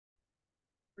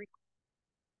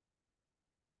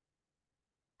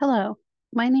Hello,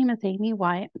 my name is Amy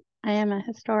White. I am a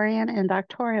historian and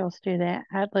doctoral student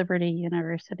at Liberty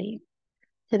University.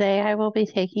 Today I will be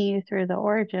taking you through the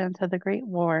origins of the Great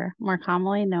War, more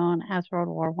commonly known as World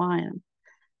War I.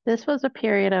 This was a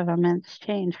period of immense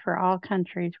change for all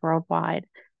countries worldwide.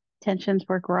 Tensions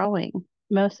were growing.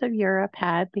 Most of Europe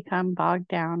had become bogged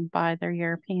down by their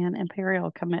European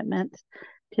imperial commitments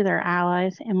to their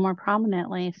allies and more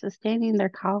prominently sustaining their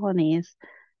colonies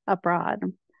abroad.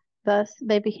 Thus,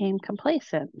 they became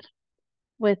complacent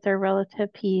with their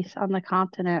relative peace on the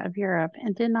continent of Europe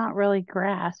and did not really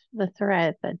grasp the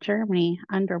threat that Germany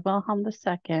under Wilhelm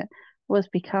II was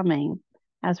becoming,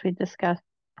 as we discussed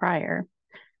prior.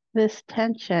 This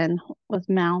tension was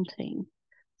mounting,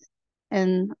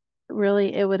 and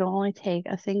really it would only take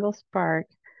a single spark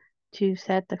to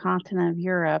set the continent of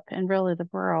Europe and really the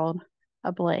world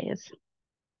ablaze.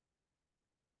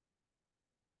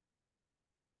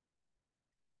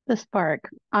 The spark.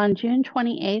 On June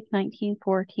 28,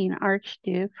 1914,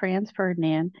 Archduke Franz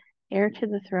Ferdinand, heir to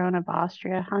the throne of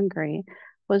Austria-Hungary,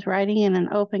 was riding in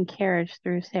an open carriage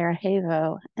through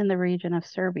Sarajevo in the region of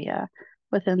Serbia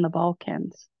within the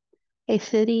Balkans, a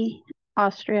city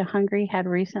Austria-Hungary had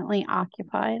recently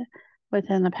occupied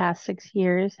within the past 6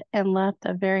 years and left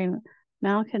a very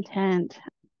malcontent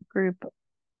group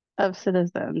of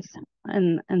citizens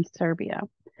in Serbia.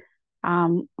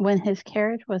 When his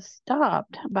carriage was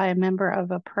stopped by a member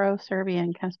of a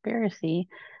pro-Serbian conspiracy,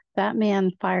 that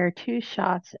man fired 2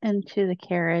 shots into the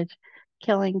carriage,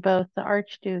 killing both the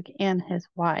Archduke and his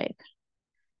wife.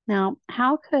 Now,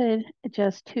 how could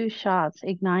just 2 shots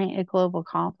ignite a global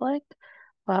conflict?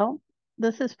 Well,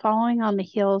 this is following on the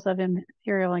heels of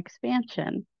imperial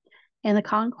expansion and the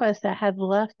conquest that had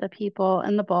left the people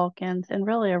in the Balkans and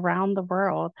really around the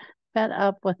world fed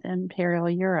up with imperial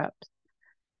Europe.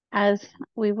 As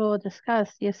we will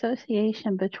discuss, the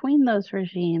association between those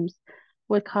regimes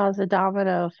would cause a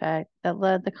domino effect that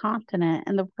led the continent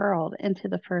and the world into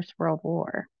the First World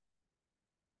War.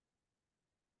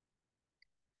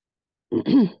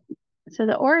 So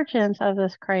the origins of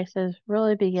this crisis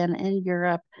really begin in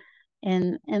Europe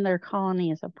and in their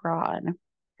colonies abroad.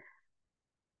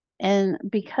 And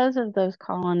because of those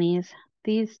colonies,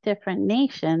 these different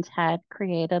nations had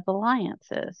created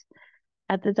alliances.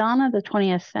 At the dawn of the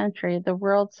 20th century, the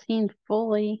world seemed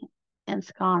fully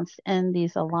ensconced in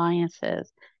these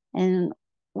alliances and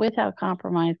without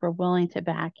compromise were willing to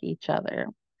back each other.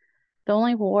 The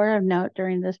only war of note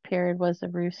during this period was the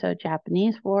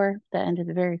Russo-Japanese War that ended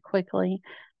very quickly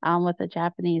with a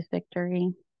Japanese victory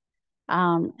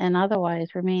and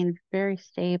otherwise remained very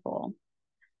stable.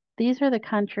 These are the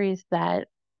countries that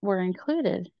were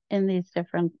included in these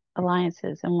different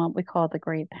alliances and what we call the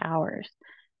great powers,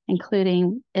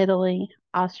 including Italy,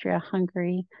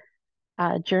 Austria-Hungary,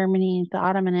 Germany, the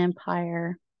Ottoman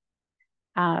Empire,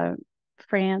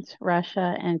 France,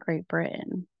 Russia, and Great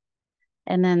Britain.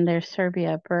 And then there's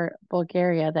Serbia,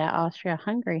 Bulgaria that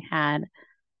Austria-Hungary had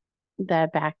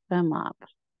that backed them up.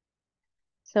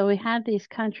 So we had these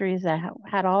countries that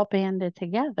had all banded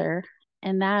together,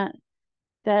 and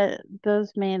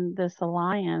those made this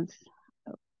alliance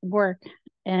work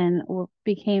and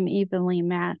became evenly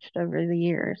matched over the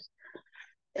years.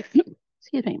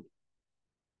 Excuse me.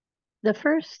 The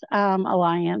first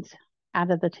alliance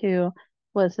out of the two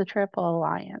was the Triple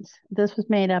Alliance. This was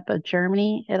made up of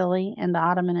Germany, Italy, and the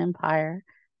Ottoman Empire,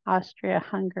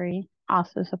 Austria-Hungary,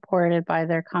 also supported by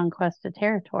their conquested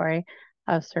territory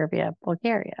of Serbia,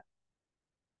 Bulgaria.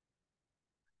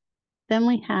 Then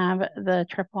we have the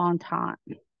Triple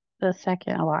Entente, the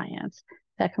second alliance,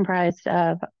 that comprised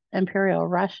of Imperial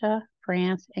Russia,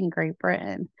 France, and Great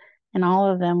Britain, and all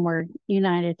of them were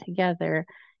united together.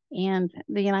 And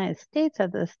the United States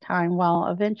at this time, while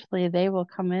eventually they will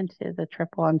come into the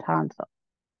Triple Entente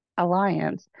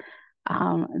alliance,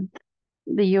 the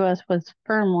U.S. was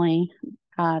firmly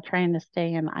trying to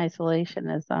stay in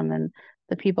isolationism, and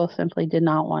the people simply did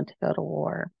not want to go to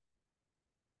war.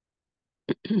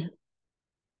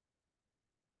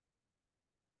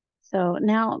 So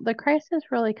now the crisis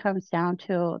really comes down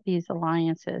to these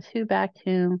alliances, who backed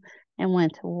whom and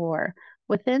went to war.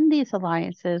 Within these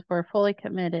alliances were fully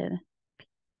committed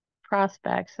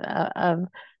prospects of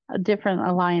different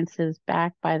alliances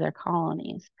backed by their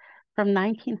colonies. From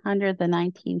 1900 to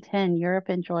 1910, Europe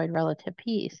enjoyed relative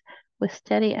peace with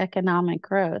steady economic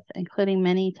growth, including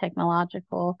many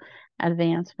technological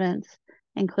advancements,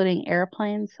 including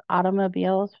airplanes,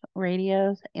 automobiles,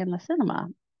 radios, and the cinema.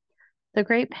 The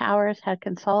great powers had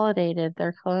consolidated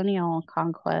their colonial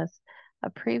conquests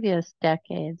of previous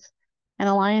decades, and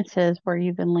alliances were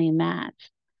evenly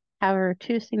matched. However,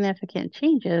 two significant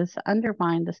changes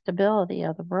undermined the stability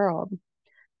of the world.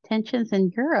 Tensions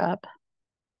in Europe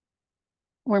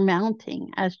were mounting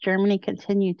as Germany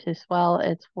continued to swell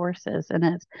its forces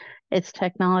and its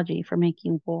technology for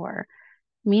making war.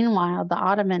 Meanwhile, the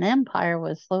Ottoman Empire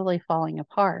was slowly falling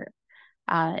apart.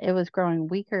 It was growing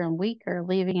weaker and weaker,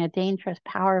 leaving a dangerous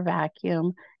power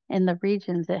vacuum in the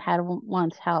regions it had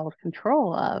once held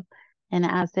control of. And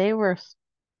as they were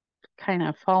kind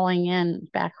of falling in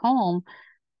back home,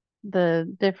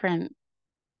 the different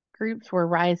groups were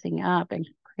rising up and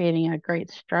creating a great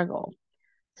struggle.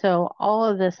 So all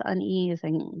of this unease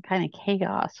and kind of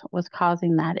chaos was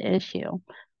causing that issue.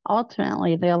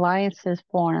 Ultimately, the alliances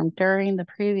formed during the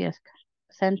previous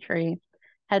century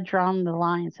had drawn the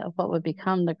lines of what would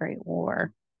become the Great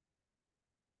War.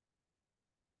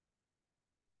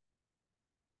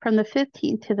 From the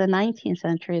 15th to the 19th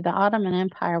century, the Ottoman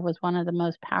Empire was one of the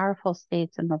most powerful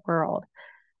states in the world.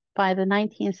 By the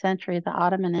 19th century, the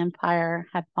Ottoman Empire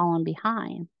had fallen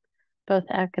behind, both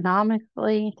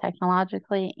economically,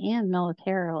 technologically, and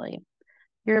militarily.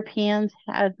 Europeans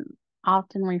had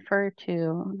often referred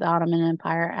to the Ottoman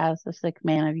Empire as the sick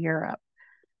man of Europe.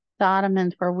 The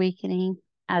Ottomans were weakening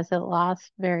as it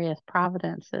lost various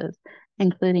provinces,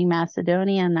 including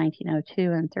Macedonia in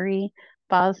 1902 and 3,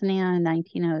 Bosnia in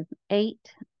 1908,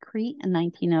 Crete in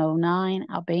 1909,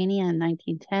 Albania in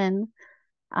 1910.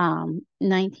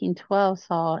 1912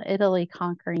 saw Italy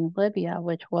conquering Libya,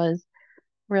 which was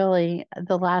really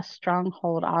the last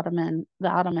stronghold the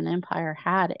Ottoman Empire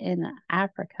had in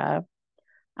Africa.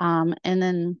 And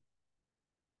then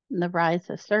the rise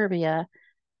of Serbia,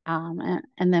 and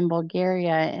then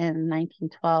Bulgaria in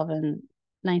 1912 and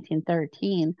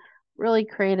 1913 really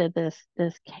created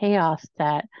this chaos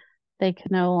that they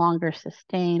could no longer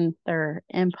sustain their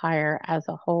empire as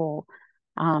a whole,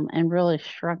 and really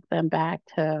shrunk them back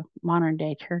to modern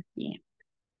day Turkey.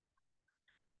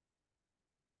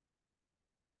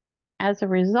 As a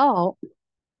result,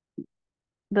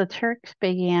 the Turks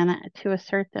began to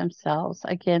assert themselves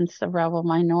against the rebel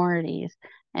minorities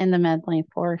and the meddling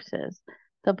forces.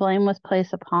 The blame was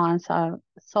placed upon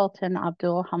Sultan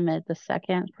Abdul Hamid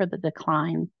II for the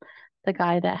decline, the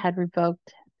guy that had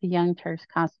revoked the Young Turks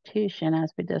constitution,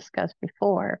 as we discussed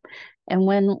before. And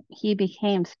when he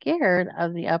became scared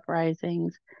of the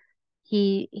uprisings,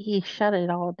 he shut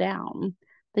it all down.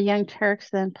 The Young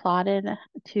Turks then plotted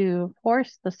to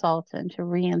force the Sultan to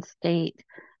reinstate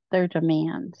their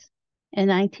demands. In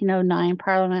 1909,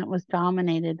 Parliament was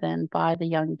dominated then by the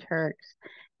Young Turks,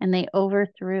 and they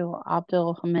overthrew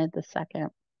Abdul Hamid II.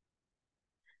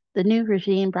 The new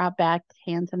regime brought back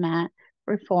Tanzimat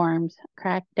reforms,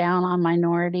 cracked down on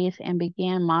minorities, and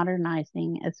began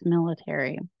modernizing its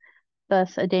military.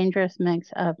 Thus, a dangerous mix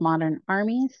of modern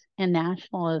armies and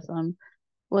nationalism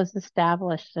was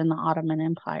established in the Ottoman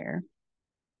Empire.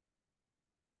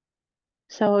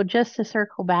 So just to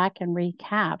circle back and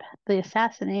recap, the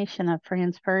assassination of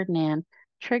Franz Ferdinand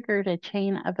triggered a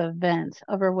chain of events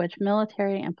over which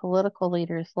military and political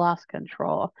leaders lost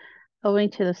control, owing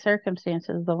to the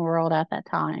circumstances of the world at that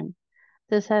time.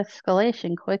 This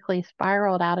escalation quickly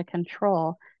spiraled out of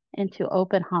control into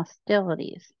open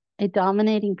hostilities. A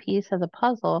dominating piece of the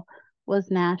puzzle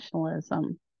was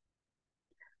nationalism,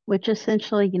 which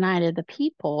essentially united the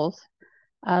peoples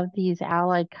of these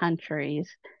allied countries,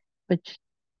 which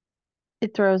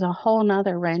it throws a whole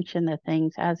nother wrench into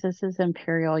things, as this is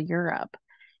Imperial Europe.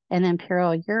 And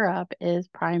Imperial Europe is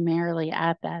primarily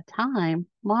at that time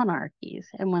monarchies.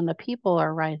 And when the people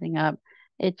are rising up,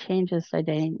 it changes the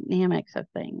dynamics of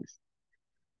things.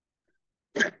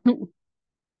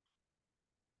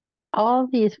 All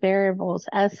of these variables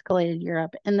escalated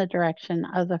Europe in the direction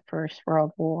of the First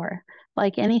World War.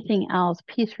 Like anything else,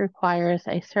 peace requires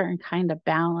a certain kind of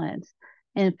balance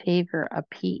in favor of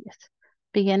peace.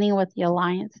 Beginning with the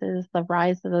alliances, the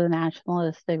rise of the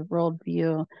nationalistic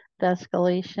worldview, the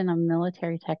escalation of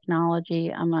military technology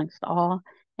amongst all,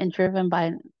 and driven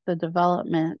by the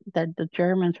development that the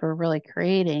Germans were really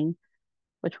creating,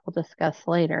 which we'll discuss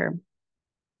later.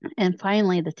 And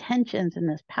finally, the tensions in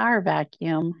this power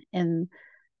vacuum in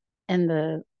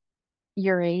the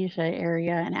Eurasia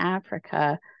area and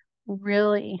Africa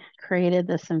really created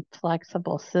this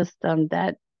inflexible system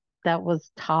that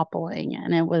was toppling,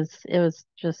 and it was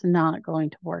just not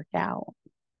going to work out.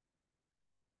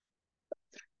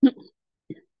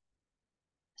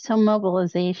 So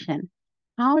mobilization.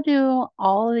 How do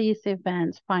all these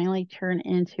events finally turn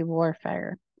into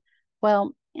warfare?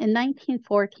 Well, in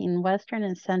 1914, Western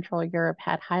and Central Europe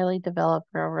had highly developed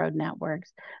railroad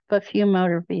networks, but few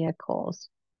motor vehicles.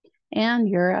 And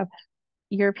Europe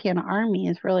European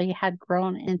armies really had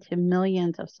grown into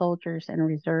millions of soldiers and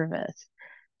reservists.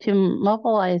 To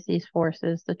mobilize these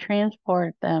forces, to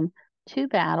transport them to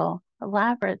battle,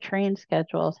 elaborate train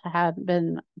schedules had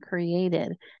been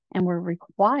created and were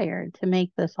required to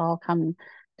make this all come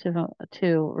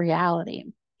to reality.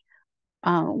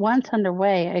 Once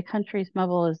underway, a country's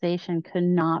mobilization could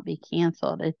not be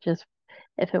canceled.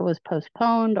 If it was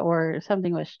postponed or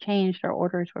something was changed or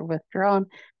orders were withdrawn,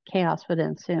 chaos would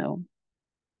ensue.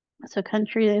 So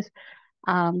countries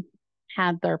um,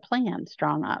 had their plans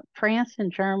drawn up. France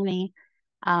and Germany,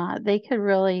 they could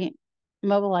really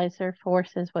mobilize their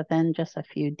forces within just a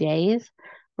few days.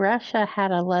 Russia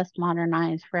had a less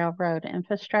modernized railroad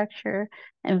infrastructure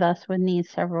and thus would need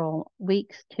several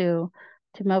weeks to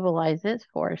mobilize its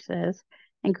forces.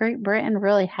 And Great Britain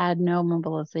really had no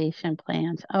mobilization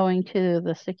plans owing to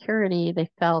the security they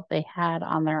felt they had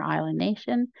on their island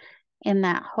nation and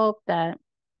that hope that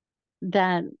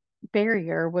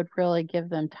barrier would really give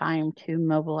them time to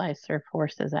mobilize their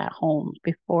forces at home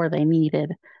before they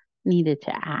needed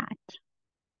to act.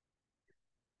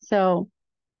 So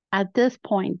at this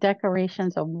point,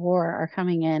 declarations of war are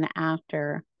coming in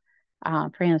after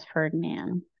Franz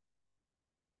Ferdinand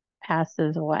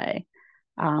passes away.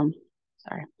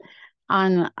 Sorry.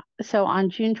 On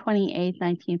June 28,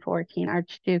 1914,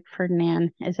 Archduke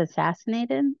Ferdinand is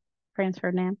assassinated, Franz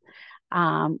Ferdinand,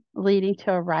 leading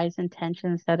to a rise in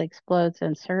tensions that explodes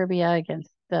in Serbia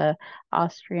against the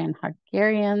Austrian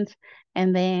Hungarians,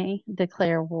 and they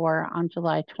declare war on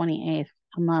July 28th,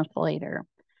 a month later.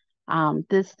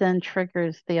 This then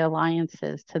triggers the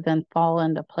alliances to then fall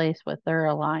into place with their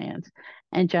alliance,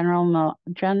 and general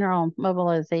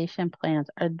mobilization plans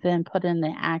are then put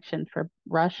into action for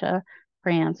Russia,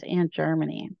 France, and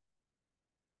Germany.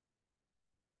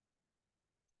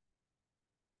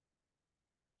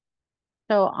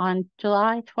 So on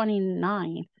July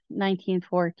 29th,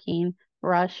 1914,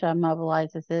 Russia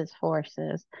mobilizes its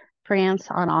forces, France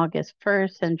on August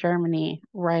 1st, and Germany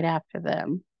right after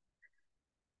them.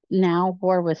 Now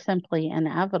war was simply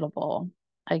inevitable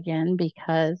again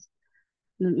because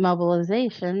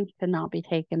mobilization could not be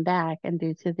taken back and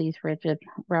due to these rigid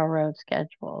railroad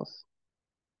schedules.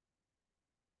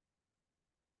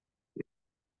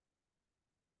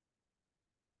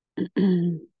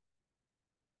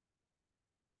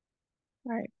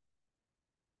 Right.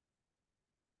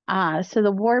 So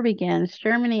the war begins.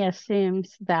 Germany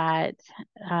assumes that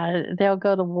they'll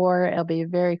go to war. It'll be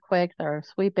very quick. They'll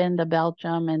sweep into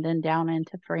Belgium and then down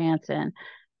into France, and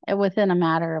within a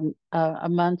matter of a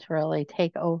month, really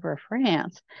take over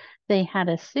France. They had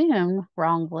assumed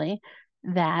wrongly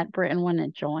that Britain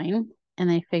wouldn't join, and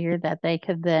they figured that they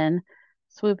could then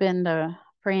swoop into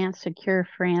France, secure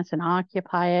France, and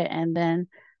occupy it, and then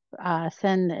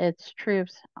send its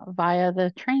troops via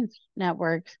the train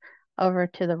networks over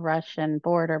to the Russian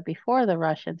border before the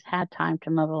Russians had time to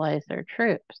mobilize their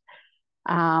troops.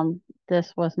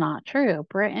 This was not true.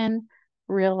 Britain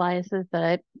realizes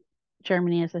that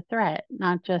Germany is a threat,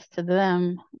 not just to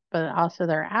them, but also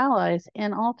their allies.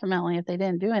 And ultimately, if they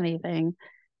didn't do anything,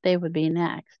 they would be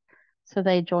next. So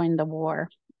they joined the war.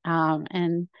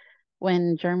 And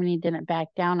when Germany didn't back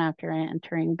down after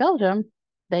entering Belgium,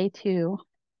 they too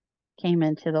came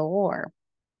into the war.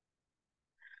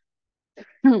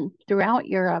 Throughout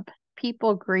Europe,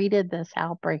 people greeted this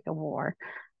outbreak of war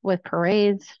with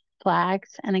parades,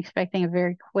 flags, and expecting a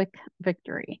very quick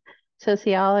victory.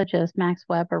 Sociologist Max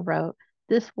Weber wrote,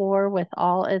 "This war, with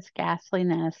all its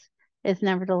ghastliness, is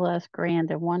nevertheless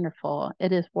grand and wonderful.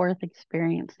 It is worth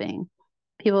experiencing."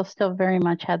 People still very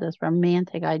much had this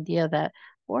romantic idea that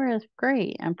war is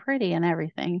great and pretty and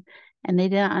everything, and they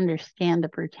didn't understand the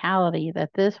brutality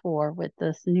that this war, with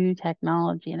this new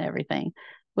technology and everything,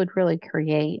 would really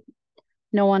create.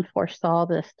 No one foresaw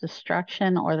this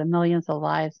destruction or the millions of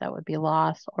lives that would be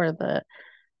lost or the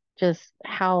just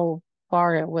how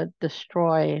far it would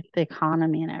destroy the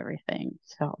economy and everything.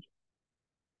 So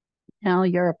now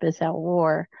Europe is at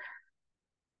war.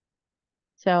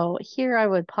 So here I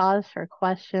would pause for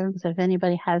questions. If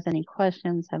anybody has any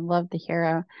questions, I'd love to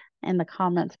hear in the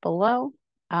comments below.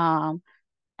 And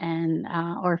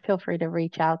or feel free to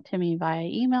reach out to me via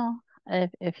email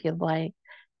if you'd like.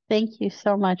 Thank you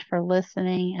so much for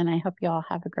listening, and I hope you all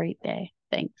have a great day.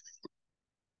 Thanks.